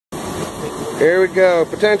Here we go.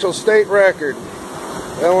 Potential state record.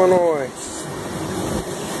 Illinois.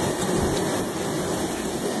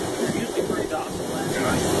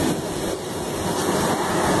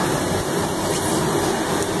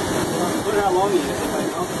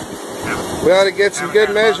 We ought to get some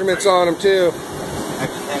good measurements on them too.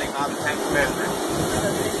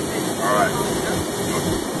 Alright.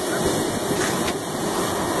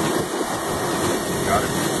 Got it.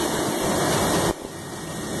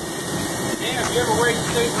 Dan, have you ever weighed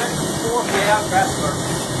state record before? Yeah, bachelor.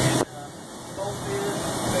 And both beers.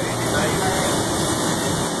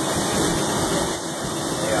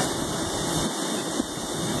 Yeah.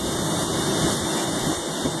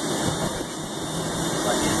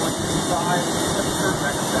 Like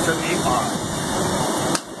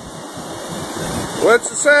 155.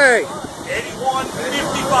 What's it say?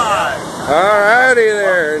 81.55. Alrighty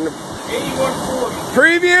there. And the 81.40.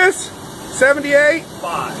 previous? 78?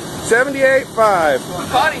 5. 78.5.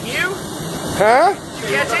 Caught him, you? Huh? Did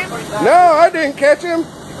you catch him? No, I didn't catch him.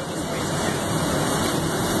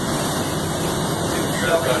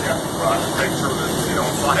 Make sure that you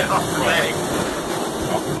don't fly off the bank.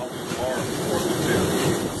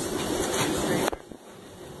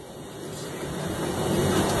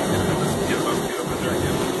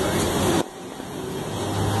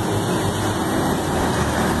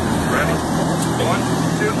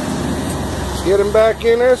 Get him back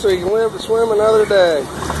in there so he can live to swim another day.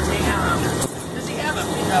 Does he have a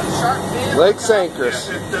shark fin? Lake Sangchris.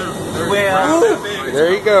 Well,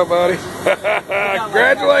 There you go, buddy.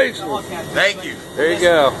 Congratulations. Thank you. There you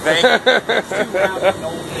go. Thank you.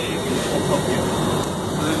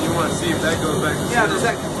 Then You want to see if that goes back to yeah, does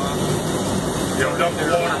that come on? You'll dump the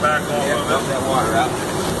water back off of it. Dump that water out.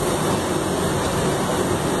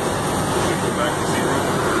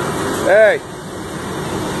 Hey,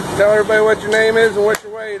 tell everybody what your name is and what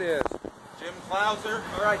your weight is. Jim Klauzer.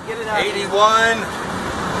 All right, get it out. 81.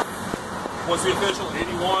 What's the official?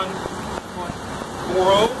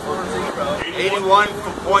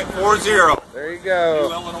 81.40. There you go.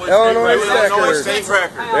 Illinois Illinois state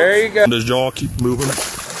record. There you go. Does y'all keep moving?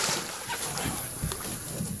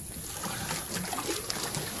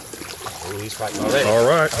 He's fighting already. All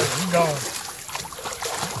right.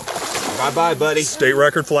 Bye-bye, buddy. State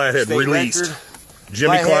record flathead State released. record.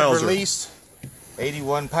 Jimmy Flathead Klauzer. released.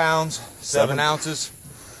 81 pounds, 7 ounces.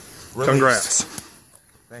 Released. Congrats.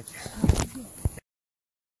 Thank you.